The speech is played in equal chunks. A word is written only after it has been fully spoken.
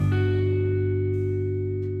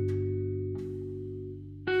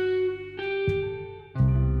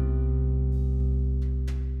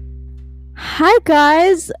Hi,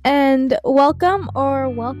 guys, and welcome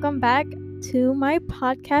back to my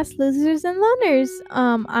podcast, Losers and Loners.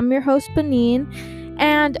 I'm your host, Benin.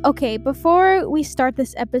 And okay, before we start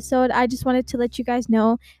this episode, I just wanted to let you guys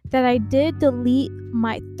know that I did delete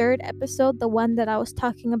my third episode, the one that I was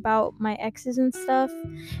talking about my exes and stuff,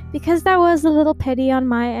 because that was a little petty on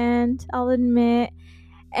my end, I'll admit.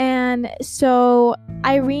 And so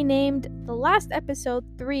I renamed the last episode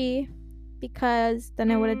 3 because then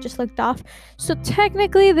I would have just looked off. So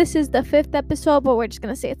technically, this is the 5th episode, but we're just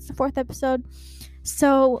gonna say it's the 4th episode.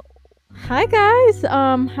 So, hi guys.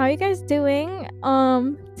 How are you guys doing?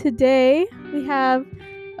 Today we have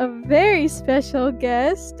a very special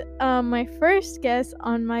guest. My first guest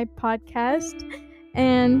on my podcast.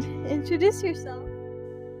 And introduce yourself.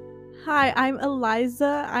 Hi, I'm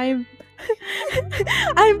Eliza. I'm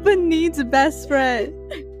I'm Benin's best friend.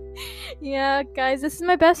 Yeah, guys, this is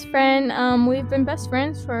my best friend. We've been best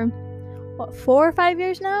friends for 4 or 5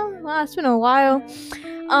 years now. Wow, it's been a while.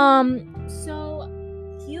 So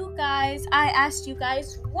you guys, I asked you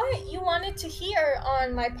guys what you wanted to hear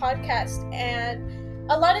on my podcast,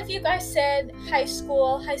 and a lot of you guys said high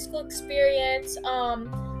school experience,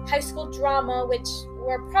 high school drama, which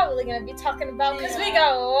we're probably gonna be talking about because we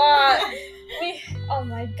got a lot. Oh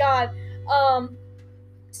my god.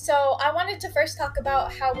 So I wanted to first talk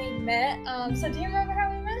about how we met. So do you remember how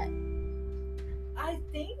we met? I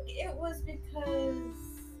think it was because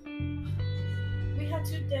we had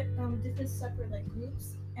two different separate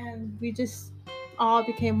groups, and we just all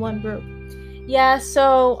became one group. Yeah,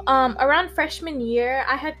 so around freshman year,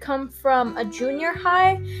 I had come from a junior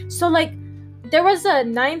high. So there was a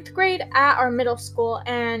 9th grade at our middle school,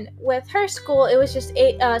 and with her school, it was just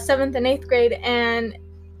 7th and 8th grade, and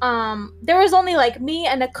there was only me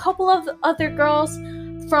and a couple of other girls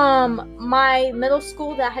from my middle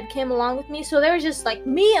school that had came along with me. So there was just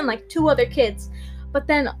me and 2 other kids. But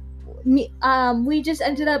then we just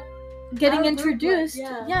ended up getting introduced.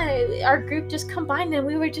 Our group just combined, and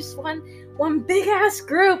we were just one big ass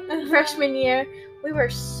group freshman year. We were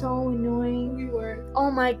so annoying. We were. Oh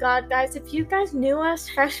my god, guys, if you guys knew us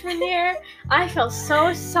freshman year, I feel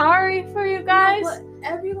so sorry for you guys. No, but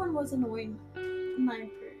everyone was annoying in my group.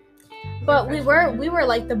 But we were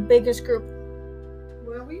the biggest group.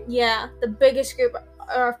 Were we? Yeah, the biggest group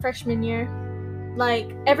our freshman year.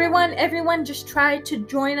 Everyone just tried to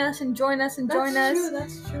join us.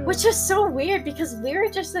 That's true. Which is so weird because we were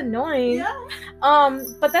just annoying. Yeah.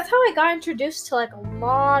 But that's how I got introduced to a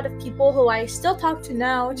lot of people who I still talk to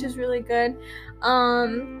now, which is really good.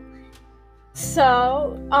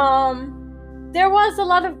 There was a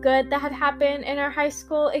lot of good that had happened in our high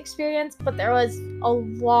school experience, but there was a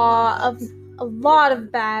lot of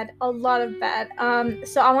bad.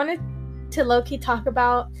 So I wanted to low-key talk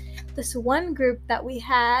about this one group that we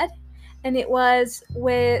had, and it was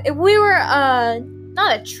we were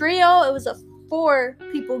not a trio, it was a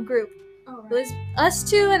 4-people group. Oh, right. It was us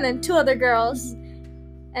 2 and then 2 other girls.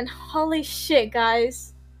 And holy shit,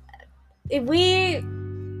 guys, we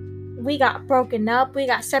got broken up, we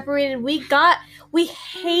got separated, we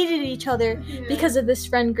hated each other because of this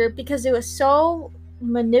friend group, because it was so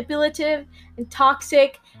manipulative and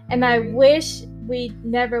toxic, and I wish we'd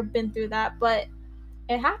never been through that, but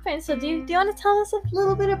it happened. So do you want to tell us a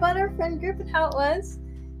little bit about our friend group and how it was?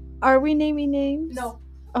 Are we naming names? No.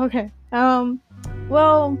 Okay.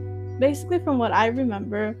 Well, basically from what I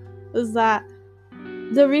remember was that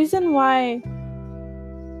the reason why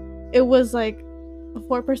it was a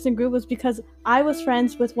 4-person group was because I was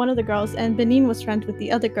friends with one of the girls and Benin was friends with the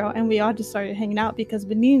other girl, and we all just started hanging out because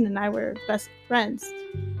Benin and I were best friends.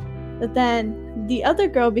 But then the other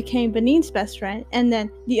girl became Benin's best friend, and then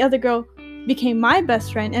the other girl became my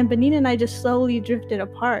best friend, and Benin and I just slowly drifted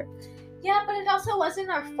apart. Yeah, but it also wasn't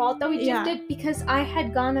our fault that we drifted, because I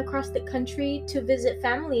had gone across the country to visit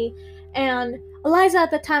family, and Eliza at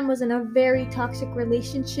the time was in a very toxic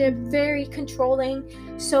relationship, very controlling,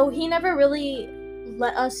 so he never really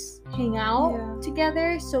let us hang out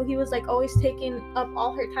together, so he was always taking up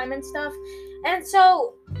all her time and stuff, and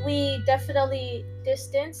so we definitely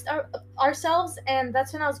distanced ourselves, and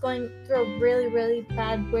that's when I was going through a really, really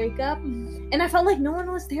bad breakup, and I felt like no one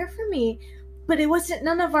was there for me, but it wasn't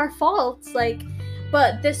none of our faults,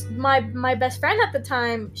 but this my best friend at the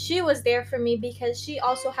time, she was there for me because she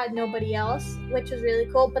also had nobody else, which was really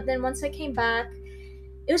cool. But then once I came back,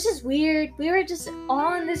 it was just weird. We were just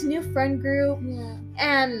all in this new friend group,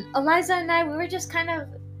 and Eliza and I, we were just kind of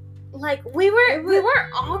we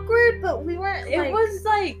weren't awkward, but we weren't. It was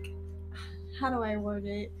how do I word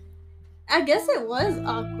it? I guess it was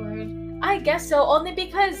awkward. I guess so, only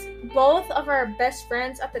because both of our best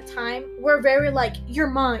friends at the time were very like, you're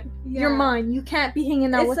mine. You're Yeah. mine. You can't be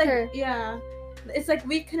hanging out It's with like, her. yeah. It's like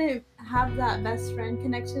we couldn't have that best friend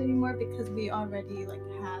connection anymore because we already like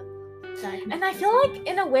had that connection. And I feel like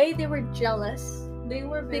in a way they were jealous. they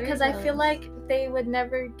were very Because I feel jealous. like they would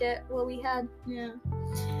never get what we had. yeah.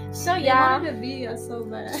 So They yeah. wanted to be us so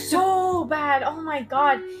bad. So bad. Oh my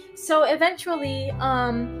god. So eventually,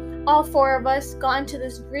 all four of us got into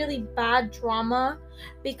this really bad drama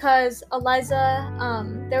because Eliza,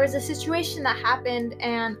 there was a situation that happened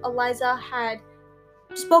and Eliza had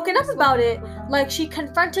spoken up about it. Like, she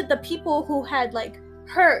confronted the people who had like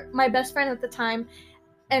hurt my best friend at the time,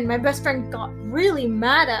 and my best friend got really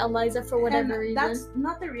mad at Eliza for whatever reason. That's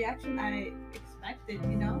not the reaction I expected,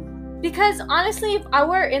 you know? Because honestly, if I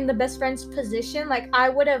were in the best friend's position, like, I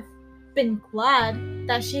would have been glad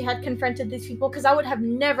that she had confronted these people, because I would have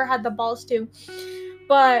never had the balls to.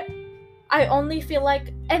 But I only feel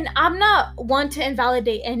like, and I'm not one to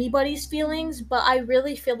invalidate anybody's feelings, but I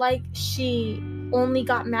really feel like she only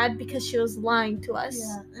got mad because she was lying to us.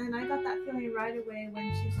 Yeah, and I got that feeling right away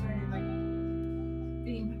when she started like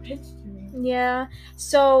being a bitch to me. Yeah.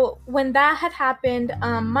 So when that had happened,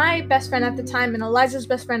 my best friend at the time and Eliza's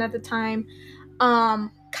best friend at the time,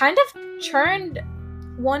 kind of turned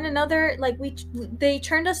one another, like they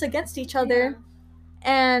turned us against each other,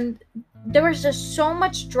 and there was just so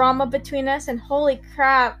much drama between us, and holy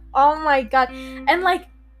crap, oh my god. And like,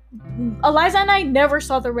 Eliza and I never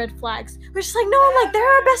saw the red flags. We're just like, no, like, they're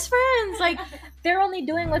our best friends, like, they're only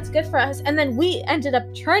doing what's good for us. And then we ended up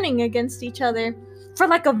turning against each other for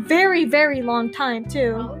like a very, very long time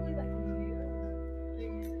too. Probably like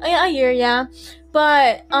a year. A year, yeah.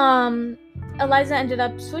 But Eliza ended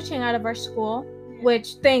up switching out of our school,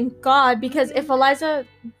 which, thank God, because if Eliza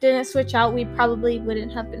didn't switch out, we probably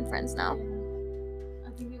wouldn't have been friends now.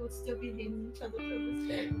 I think we would still be hating each other to this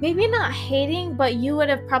day. Maybe not hating, but you would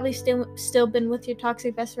have probably still been with your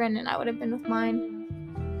toxic best friend, and I would have been with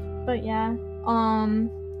mine. But yeah,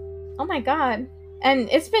 oh my god. And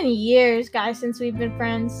it's been years, guys, since we've been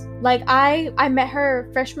friends. Like, I met her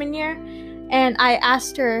freshman year, and I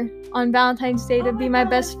asked her on Valentine's Day to be my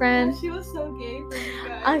best friend. Yeah, she was so gay for you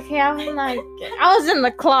guys. Okay, I was like, I was in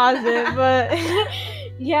the closet, but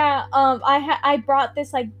yeah, I brought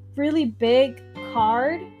this like really big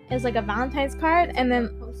card. It was like a Valentine's card, and then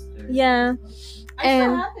Poster. yeah, I and-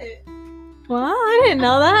 still have it. well, I didn't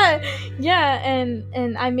know that. Yeah,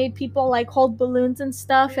 and I made people like hold balloons and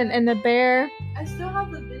stuff, and a bear. I still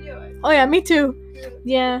have the video. Oh yeah, me too.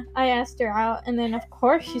 Yeah, I asked her out, and then of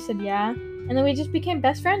course she said yeah, and then we just became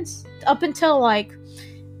best friends up until like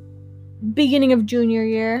beginning of junior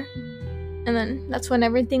year, and then that's when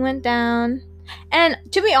everything went down. And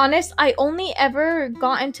to be honest, I only ever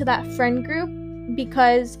got into that friend group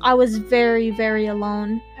because I was very, very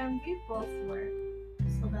alone. And we both were.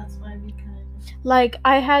 So that's why we kind of. Like,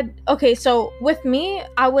 I had, okay, so with me,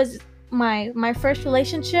 I was my first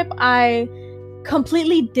relationship, I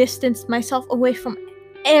completely distanced myself away from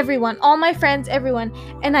everyone, all my friends, everyone,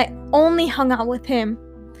 and I only hung out with him.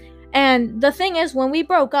 And the thing is, when we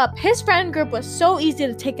broke up, his friend group was so easy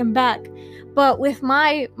to take him back, but with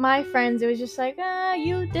my friends, it was just like,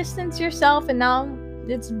 you distance yourself, and now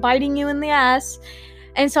it's biting you in the ass.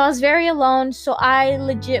 And so I was very alone, so I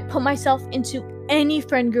legit put myself into any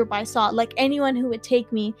friend group I saw, like anyone who would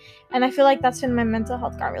take me. And I feel like that's when my mental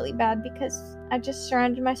health got really bad, because I just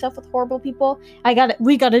surrounded myself with horrible people.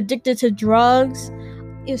 We got addicted to drugs.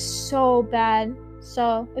 It was so bad.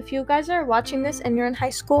 So if you guys are watching this and you're in high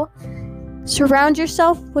school, surround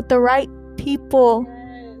yourself with the right people.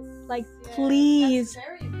 Yes. Like, please. That's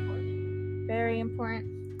very important. Very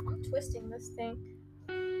important. I'm twisting this thing.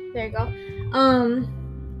 There you go.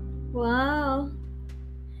 Wow.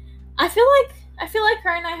 I feel like her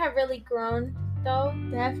and I have really grown, though.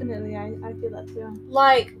 Definitely, I feel that too.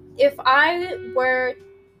 Like, if I were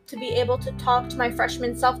to be able to talk to my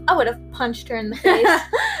freshman self, I would have punched her in the face.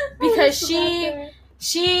 Because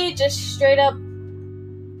she just straight up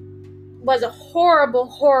was a horrible,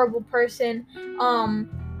 horrible person.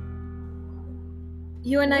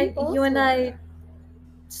 You and I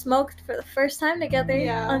smoked for the first time together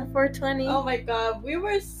on 420. Oh my god, we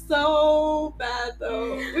were so bad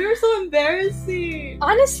though. We were so embarrassing.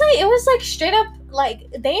 Honestly, it was like straight up, like,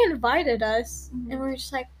 they invited us, and we were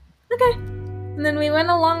just like, okay. And then we went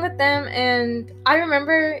along with them, and I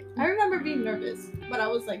remember being nervous, but I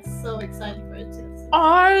was like so excited for it too.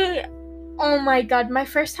 oh my god, my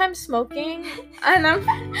first time smoking, and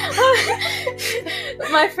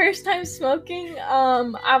my first time smoking,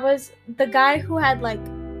 I was the guy who had like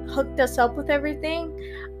hooked us up with everything.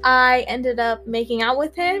 I ended up making out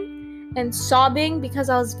with him and sobbing because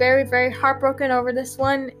I was very, very heartbroken over this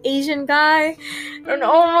one Asian guy. And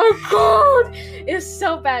oh my god, it was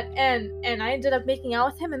so bad. And I ended up making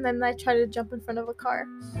out with him, and then I tried to jump in front of a car.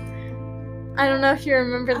 I don't know if you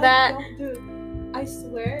remember that. Dude, I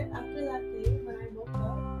swear, after that day when I woke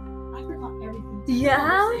up, I forgot everything.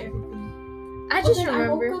 Yeah? Everything. I just I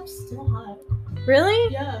remember. woke up still high.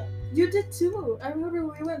 Really? Yeah. You did too. I remember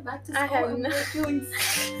we went back to school I had and we no- were feeling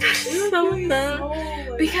So bad.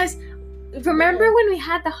 like, Because remember when we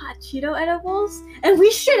had the hot Cheeto edibles? And we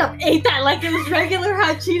straight up ate that like it was regular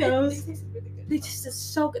hot Cheetos. They tasted really good. They tasted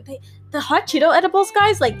so good. The hot Cheeto edibles,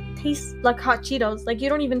 guys, like taste like hot Cheetos. Like you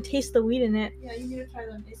don't even taste the weed in it. Yeah, you need to try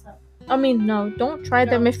them ASAP. I mean, no, don't try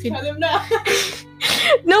them if you. Try them now.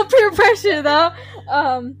 No peer pressure though.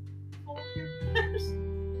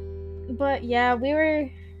 But yeah, we were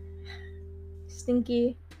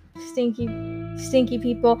stinky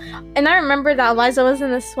people. And I remember that Eliza was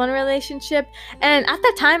in this one relationship, and at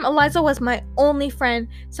that time Eliza was my only friend,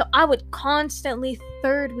 so I would constantly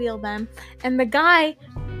third wheel them, and the guy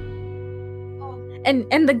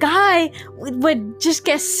and the guy would just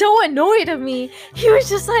get so annoyed of me. He was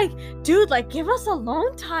just like, dude, like, give us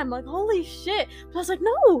alone time, like, holy shit. But I was like,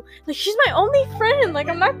 no, like, she's my only friend, like,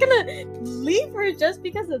 I'm not gonna leave her just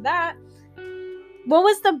because of that. What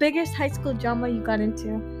was the biggest high school drama you got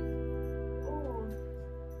into? Oh,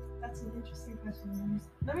 that's an interesting question.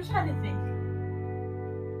 Let me try to think.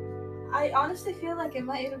 I honestly feel like it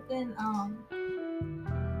might have been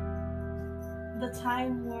the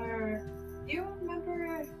time where do you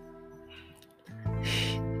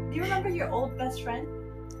remember your old best friend?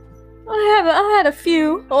 I had a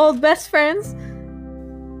few old best friends.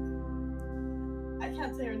 I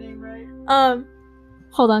can't say her name right.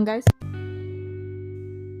 Hold on, guys.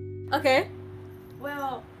 Okay.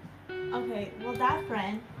 Well, that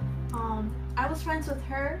friend, I was friends with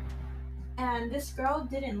her, and this girl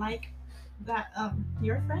didn't like that,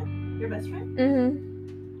 your best friend. Mm-hmm.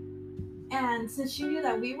 And since she knew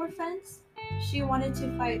that we were friends, she wanted to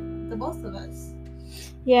fight the both of us.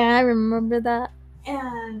 Yeah, I remember that.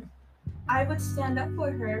 And I would stand up for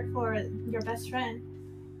her, for your best friend,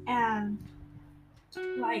 and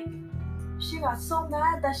like, she got so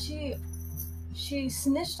mad that she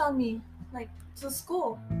snitched on me, like, to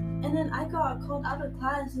school. And then I got called out of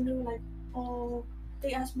class, and they were like, oh,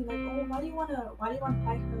 they asked me like, oh, why do you wanna fight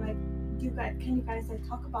her? Like, can you guys like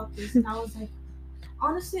talk about this? And I was like,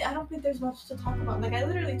 honestly, I don't think there's much to talk about. Like, I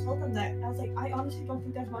literally told them that. I was like, I honestly don't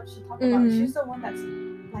think there's much to talk about. She's the one that's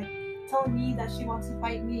like telling me that she wants to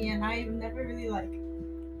fight me, and I never really like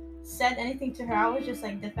said anything to her. I was just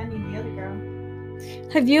like defending the other girl.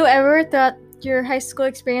 Have you ever throughout your high school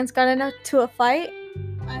experience gotten into a fight?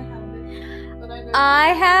 I haven't, but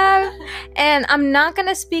I have, and I'm not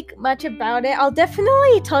gonna speak much about it. I'll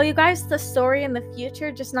definitely tell you guys the story in the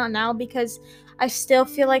future, just not now, because I still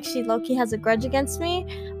feel like she low-key has a grudge against me.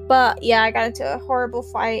 But yeah, I got into a horrible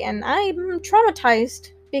fight, and I'm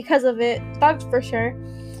traumatized because of it. That's for sure.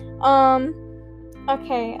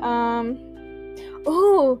 Okay.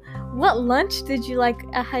 Ooh, what lunch did you like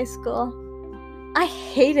at high school? I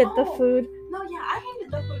hated the food. No, yeah, I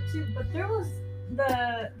hated the food too, but there was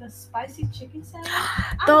the spicy chicken sandwich.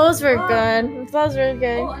 Those were good. Those were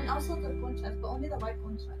good. Oh, and also the conchas, but only the white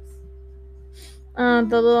conchas.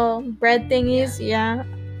 The little bread thingies, yeah.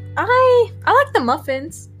 I like the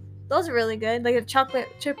muffins. Those are really good, like the chocolate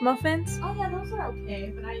chip muffins. Oh yeah, those are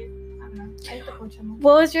okay, but I don't know. I ate the concha muffins.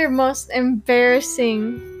 What was your most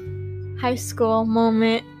embarrassing high school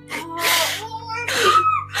moment? Oh my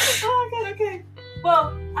god, okay.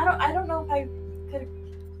 Well, I don't know if I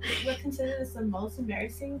would consider this the most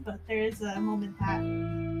embarrassing, but there is a moment that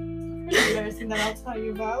pretty embarrassing that I'll tell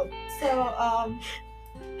you about. So,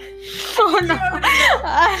 Oh no.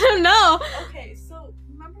 I don't know. Okay, so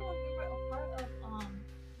remember when we were a part of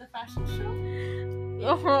the fashion show?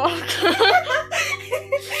 Oh, okay.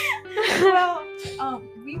 Well,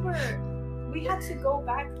 we had to go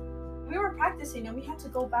back. We were practicing and we had to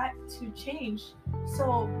go back to change.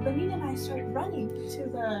 So Benin and I started running to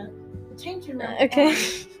the changing room. Okay.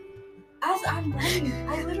 As I'm running,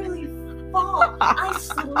 I literally fall. I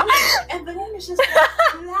slip, and Benin is just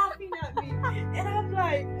like, laughing at me. And I'm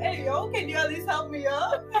like, hey, yo, can you at least help me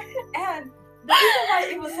up? And the reason why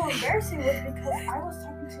it was so embarrassing was because I was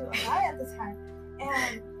talking to a guy at the time,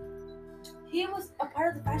 and he was a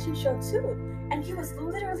part of the fashion show too, and he was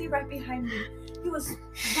literally right behind me. He was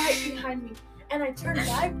right behind me, and I turned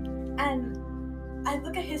back, and I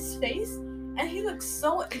look at his face, and he looked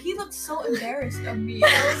so embarrassed of me.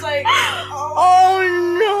 I was like, oh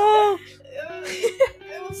no.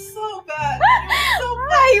 It was so bad. It was so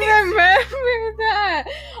bad. I remember that.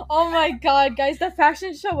 Oh my god, guys, the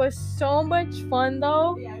fashion show was so much fun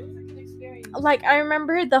though. Yeah, it was a good experience. Like, I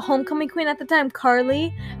remember the homecoming queen at the time,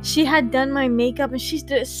 Carly. She had done my makeup and she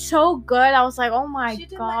did it so good. I was like, oh my She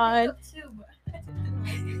did god. my makeup too, but I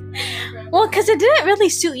didn't Well, because it didn't really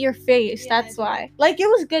suit your face. Yeah, That's it why. Like, it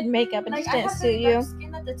was good makeup. It like, just I didn't had suit really you. dark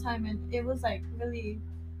skin at the time, and it was like really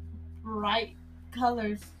bright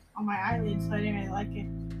colors on my eyelids, so I didn't really like it.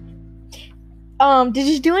 Did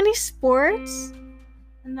you do any sports?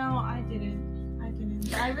 No, I didn't.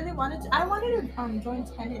 I really wanted to. I wanted to join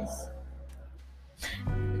tennis.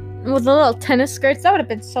 With the little tennis skirts, that would have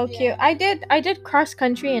been so cute. Yeah. I did cross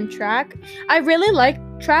country and track. I really liked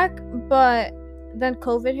track, but then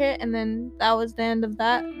COVID hit, and then that was the end of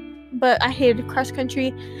that. But I hated cross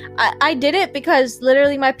country. I did it because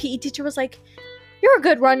literally my PE teacher was like, "You're a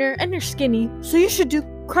good runner and you're skinny, so you should do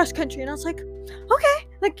cross country." And I was like, "Okay."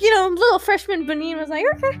 Like, little freshman Benin was like,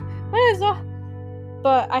 "Okay, might as well."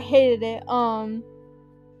 But I hated it.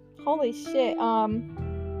 Holy shit.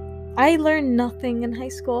 I learned nothing in high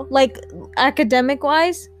school. Like, academic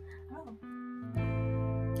wise, Oh.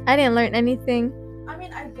 I didn't learn anything. I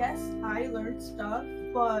mean, I guess I learned stuff,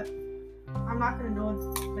 but I'm not gonna know it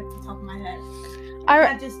like the top of my head. I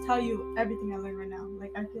can't just tell you everything I learned right now.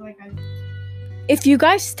 Like, I feel like If you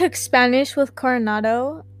guys took Spanish with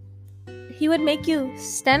Coronado, he would make you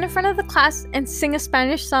stand in front of the class and sing a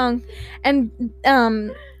Spanish song. And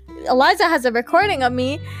Eliza has a recording of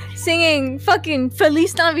me singing fucking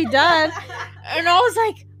Feliz Navidad. And I was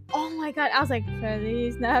like, oh my god. I was like,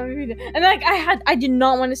 Feliz Navidad. And like, I did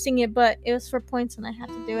not want to sing it, but it was for points and I had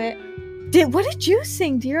to do it. What did you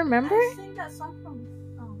sing? Do you remember? I sang that song from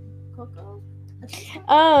Coco.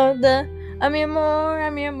 Oh, the A mi amor, a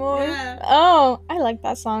mi amor. Yeah. Oh, I like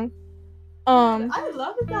that song. I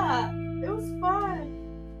loved that. It was fun.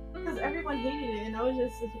 Because everyone hated it, and I was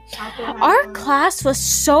just out there having Our fun. class was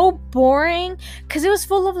so boring because it was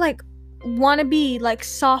full of like wannabe like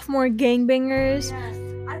sophomore gangbangers. Yes.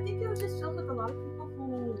 I think it was just filled with a lot of people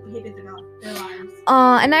who hated their lives.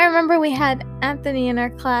 And I remember we had Anthony in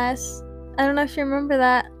our class. I don't know if you remember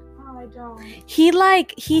that. Oh, I don't.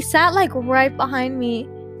 He sat like right behind me.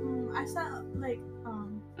 I sat like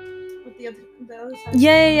with the other side.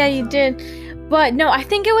 Yeah, you did. But no, I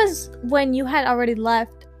think it was when you had already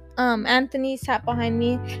left. Anthony sat behind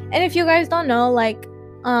me. And if you guys don't know, like,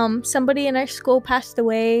 somebody in our school passed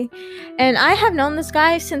away. And I have known this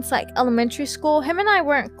guy since like elementary school. Him and I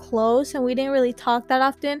weren't close and we didn't really talk that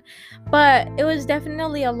often. But it was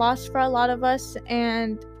definitely a loss for a lot of us.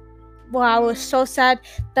 And wow, I was so sad.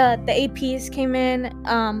 The APs came in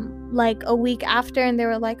like a week after and they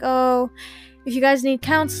were like, oh, if you guys need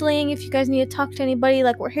counseling, if you guys need to talk to anybody,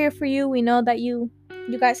 like, we're here for you. We know that you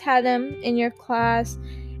guys had him in your class.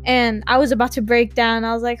 And I was about to break down.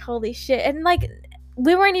 I was like, holy shit. And like,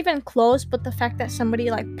 we weren't even close, but the fact that somebody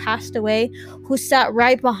like passed away who sat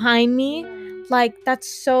right behind me, like, that's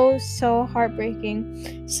so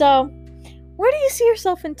heartbreaking. So where do you see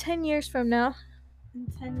yourself in 10 years from now? In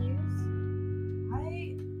 10 years,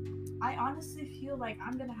 I honestly feel like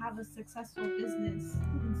I'm gonna have a successful business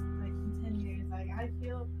in 10 years. Like, I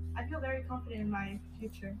feel very confident in my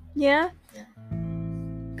future. Yeah. Yeah.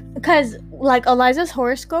 Because like Eliza's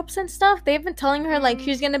horoscopes and stuff, they've been telling her like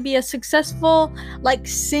she's gonna be a successful like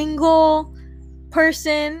single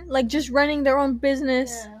person, like just running their own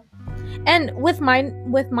business. Yeah. And with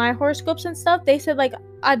my horoscopes and stuff, they said like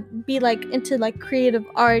I'd be like into like creative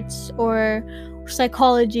arts or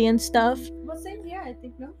psychology and stuff. Well, same here, I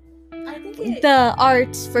think. No, I think The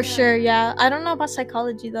arts for sure. Yeah, I don't know about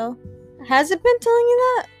psychology though. Has it been telling you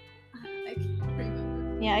that? I can't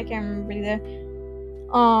remember. Yeah, I can't remember either.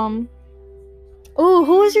 Oh,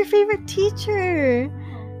 who was your favorite teacher?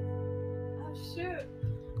 Oh shoot!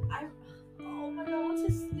 Oh my god, what's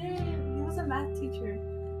his name? He was a math teacher.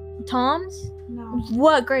 Tom's? No.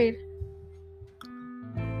 What grade?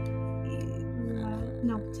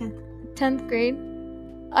 No, 10th. 10th grade.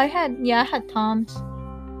 I had Tom's.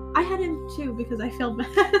 I had him too because I failed math.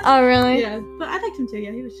 Oh, really? Yeah, but I liked him too.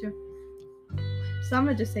 Yeah, he was chill. So I'm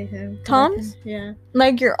gonna just say him. Tom's? Yeah.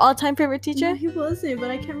 Like your all-time favorite teacher? No, he wasn't, but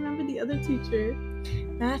I can't remember the other teacher.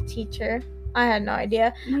 Math teacher. I had no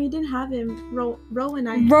idea. No, you didn't have him. Rowan,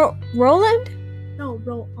 Roland? No,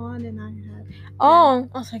 Rowan and I had. Oh,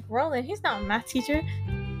 I was like, Roland, he's not a math teacher.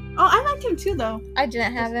 Oh, I liked him too, though. I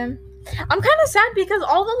didn't have him. I'm kind of sad because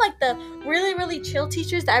all the like the really, really chill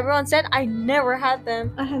teachers that everyone said, I never had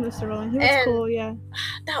them. I had Mr. Rowan. He was And- cool, yeah.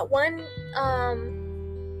 That one,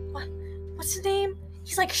 what's his name?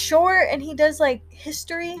 He's like short and he does like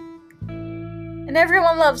history. And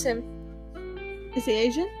everyone loves him. Is he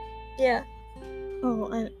Asian? Yeah.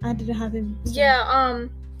 Oh, I didn't have him. Yeah,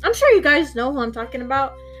 I'm sure you guys know who I'm talking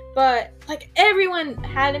about, but like everyone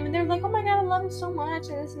had him and they're like, oh my god, I love him so much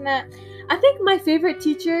and this and that. I think my favorite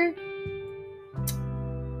teacher,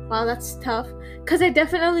 wow, that's tough, because I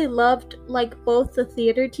definitely loved like both the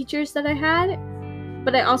theater teachers that I had,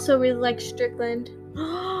 but I also really liked Strickland.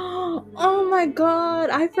 Oh my god,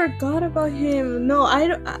 I forgot about him. No, I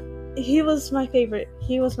don't. He was my favorite.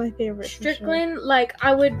 Strickland, like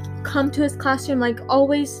I would come to his classroom like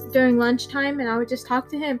always during lunchtime and I would just talk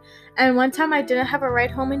to him. And one time I didn't have a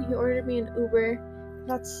ride home and he ordered me an Uber.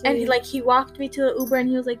 That's sweet. And he walked me to the Uber and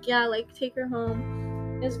he was like, yeah, like take her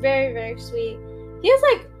home. It was very, very sweet. He was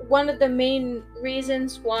like one of the main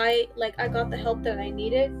reasons why like I got the help that I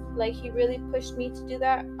needed. Like he really pushed me to do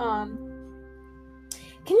that.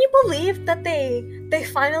 Can you believe that they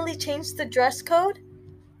finally changed the dress code?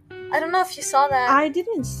 I don't know if you saw that. I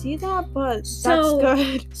didn't see that, but that's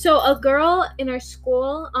good. So a girl in our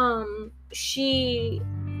school, she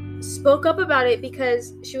spoke up about it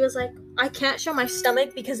because she was like, I can't show my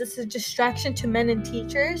stomach because it's a distraction to men and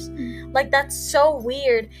teachers. Like, that's so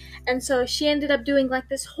weird. And so she ended up doing like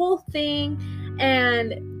this whole thing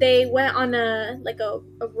and they went on a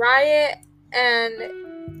riot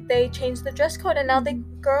and they changed the dress code and now the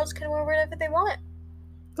girls can wear whatever they want.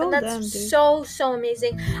 And that's so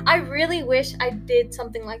amazing. I really wish I did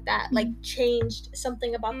something like that, like changed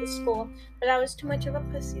something about the school, but I was too much of a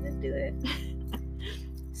pussy to do it.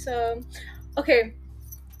 So, okay,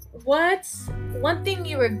 what's one thing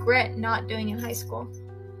you regret not doing in high school?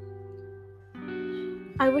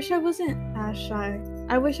 I wish I wasn't as shy.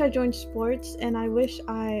 I wish I joined sports, and I wish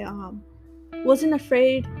I wasn't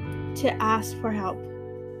afraid to ask for help.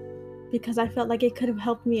 Because I felt like it could have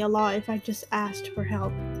helped me a lot if I just asked for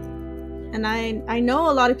help. And I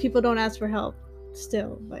know a lot of people don't ask for help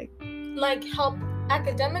still. Like help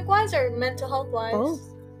academic-wise or mental health-wise? Both.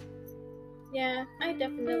 Yeah, I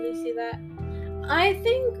definitely see that. I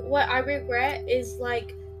think what I regret is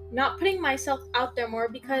like not putting myself out there more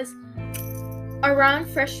because around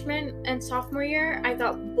freshman and sophomore year, I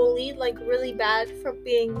got bullied like really bad for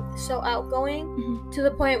being so outgoing to the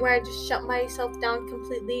point where I just shut myself down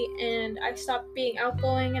completely and I stopped being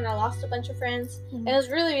outgoing and I lost a bunch of friends. And it was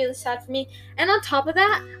really, really sad for me. And on top of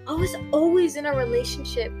that, I was always in a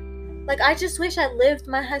relationship. Like, I just wish I lived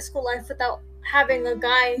my high school life without having a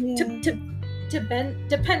guy to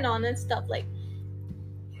depend on and stuff. Like,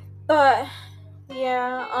 but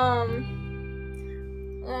yeah,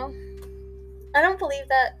 well, I don't believe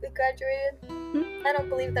that we graduated. I don't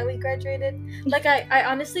believe that we graduated. Like, I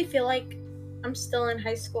honestly feel like I'm still in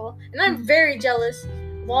high school. And I'm very jealous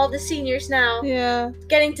of all the seniors now. Yeah.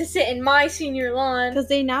 Getting to sit in my senior lawn. Because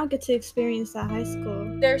they now get to experience that high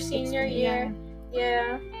school. Their senior year.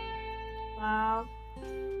 Yeah. Wow.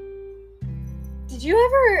 Did you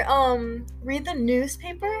ever read the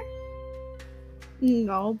newspaper?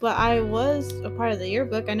 No, but I was a part of the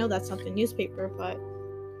yearbook. I know that's not the newspaper, but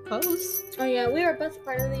close. Oh yeah, we were both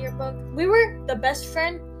part of the yearbook. We were the best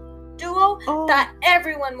friend duo that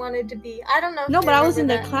everyone wanted to be. I don't know if no, but I was in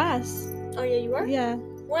that. the class. Oh yeah, you were? Yeah.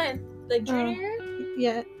 When? Like junior year?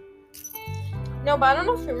 Yeah. No, but I don't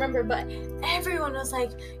know if you remember, but everyone was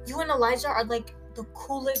like, you and Elijah are like the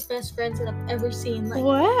coolest best friends that I've ever seen. Like,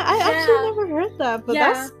 what? I actually never heard that, but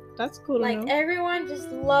that's cool to know. Everyone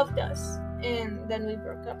just loved us, and then we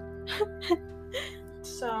broke up.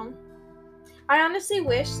 So, I honestly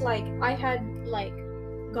wish, like, I had, like,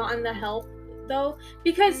 gotten the help, though,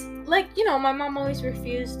 because, like, you know, my mom always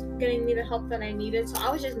refused getting me the help that I needed, so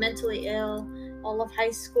I was just mentally ill all of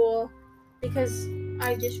high school, because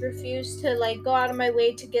I just refused to, like, go out of my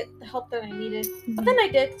way to get the help that I needed. But then I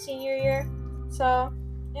did senior year, so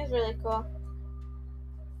it was really cool.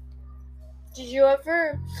 Did you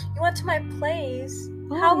went to my plays?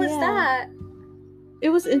 How was that? It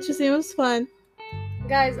was interesting. It was fun.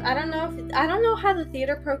 Guys, I don't know how the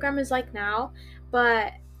theater program is like now,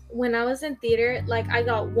 but when I was in theater, like, I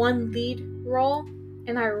got one lead role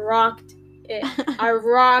and I rocked it. I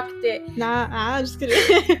rocked it. Nah, I'm just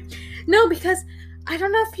kidding. No, because I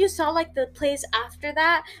don't know if you saw, like, the plays after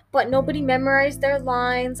that, but nobody memorized their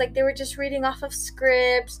lines. Like, they were just reading off of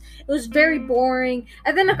scripts. It was very boring.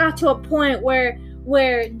 And then it got to a point where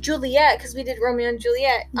Juliet, because we did Romeo and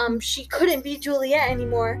Juliet, she couldn't be Juliet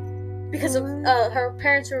anymore because of her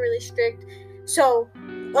parents were really strict. So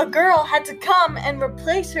a girl had to come and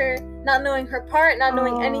replace her, not knowing her part, not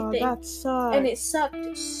knowing anything. That sucked. And it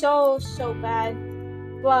sucked so bad.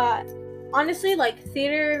 But honestly, like,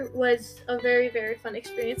 theater was a very, very fun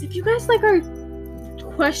experience. If you guys, like, are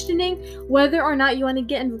questioning whether or not you want to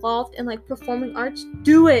get involved in like performing arts,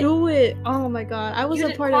 do it. Oh my god, I was You a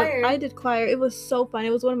did part choir. of. I did choir. It was so fun.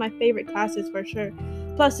 It was one of my favorite classes for sure.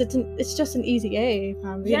 Plus, it's just an easy A. If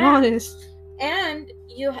I'm being honest. And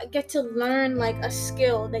you get to learn like a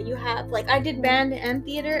skill that you have. Like I did band and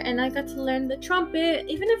theater, and I got to learn the trumpet,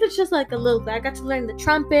 even if it's just like a little bit. I got to learn the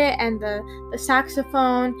trumpet and the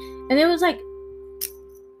saxophone, and it was like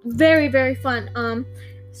very, very fun.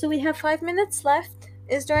 So we have 5 minutes left.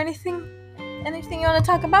 Is there anything you want to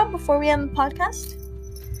talk about before we end the podcast?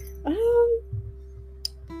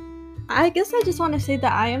 I guess I just want to say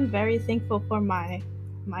that I am very thankful for my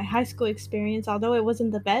high school experience. Although it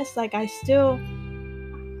wasn't the best, like I'm still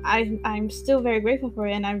very grateful for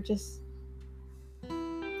it, and I'm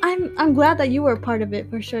glad that you were a part of it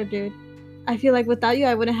for sure, dude. I feel like without you,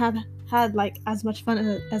 I wouldn't have had like as much fun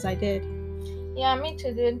as I did. Yeah, me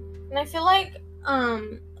too, dude. And I feel like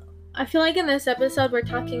in this episode we're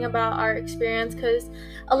talking about our experience because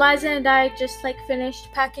Eliza and I just like finished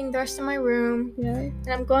packing the rest of my room. Yeah. And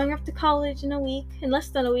I'm going off to college in less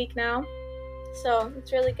than a week now. So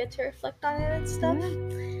it's really good to reflect on it and stuff.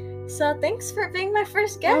 Yeah. So thanks for being my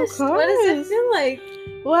first guest. Of course. What does it feel like?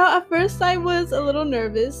 Well, at first I was a little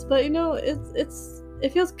nervous, but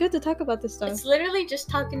it feels good to talk about this stuff. It's literally just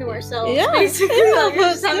talking to ourselves. Yeah, basically. yeah, Like,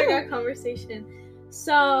 we're just having our conversation.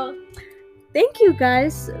 So thank you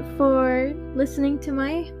guys for listening to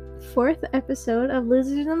my 4th episode of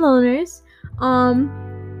Losers and Loners.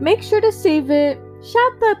 Make sure to save it.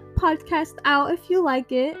 Shout the podcast out if you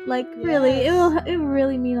like it. Like, yes. Really, it would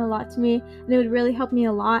really mean a lot to me, and it would really help me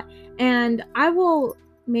a lot. And I will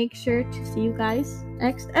make sure to see you guys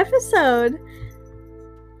next episode.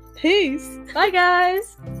 Peace. Bye,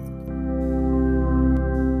 guys.